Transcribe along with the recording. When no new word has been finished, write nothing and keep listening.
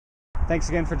Thanks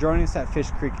again for joining us at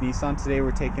Fish Creek Nissan. Today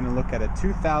we're taking a look at a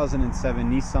 2007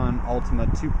 Nissan Altima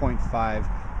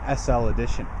 2.5 SL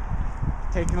Edition.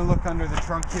 Taking a look under the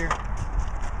trunk here,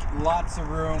 lots of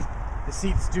room. The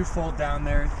seats do fold down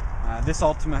there. This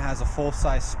Altima has a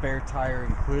full-size spare tire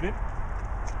included.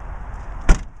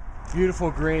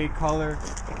 Beautiful gray color,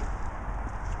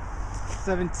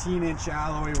 17-inch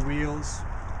alloy wheels.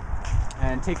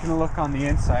 And taking a look on the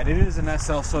inside, it is an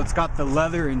SL, so it's got the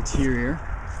leather interior,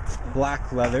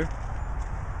 black leather.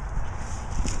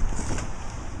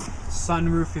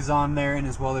 Sunroof is on there, and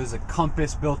as well there's a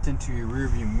compass built into your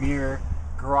rearview mirror,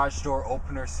 garage door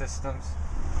opener systems.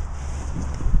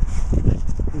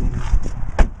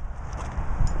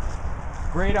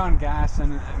 Great on gas,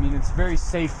 and I mean it's a very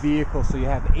safe vehicle. So you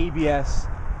have ABS,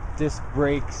 disc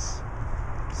brakes,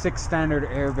 6 standard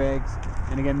airbags,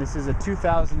 and again this is a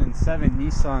 2007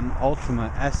 Nissan Altima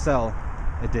SL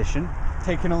Edition.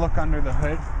 Taking a look under the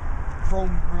hood,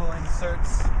 chrome grille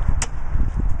inserts.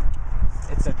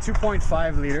 It's a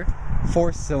 2.5 liter,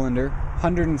 4-cylinder,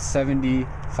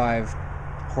 175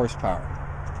 horsepower.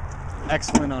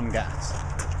 Excellent on gas.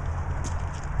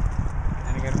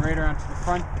 And again, right around to the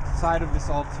front side of this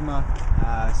Altima,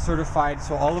 certified.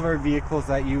 So all of our vehicles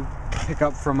that you pick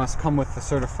up from us come with the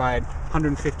certified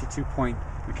 152-point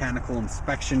mechanical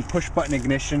inspection, push button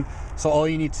ignition. So all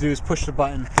you need to do is push the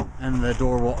button and the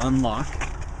door will unlock.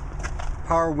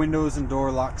 Power windows and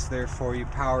door locks there for you.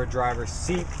 Power driver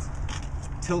seat,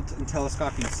 tilt and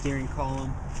telescoping steering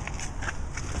column,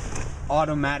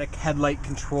 automatic headlight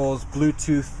controls,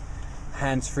 Bluetooth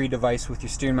hands-free device with your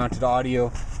steering mounted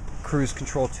audio, cruise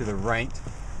control to the right.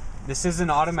 This is an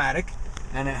automatic,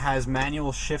 and it has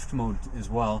manual shift mode as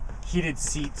well. Heated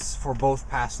seats for both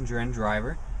passenger and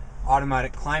driver.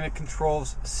 Automatic climate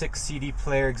controls, 6 CD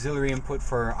player, auxiliary input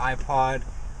for iPod,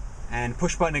 and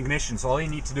push button ignition. So all you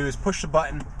need to do is push the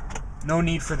button, no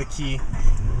need for the key,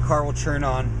 car will turn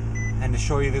on. And to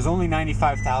show you, there's only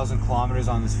 95,000 kilometers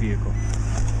on this vehicle.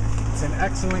 It's in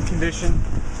excellent condition.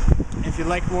 If you'd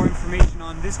like more information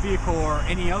on this vehicle or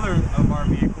any other of our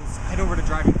vehicles, head over to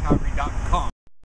drivingcalgary.com.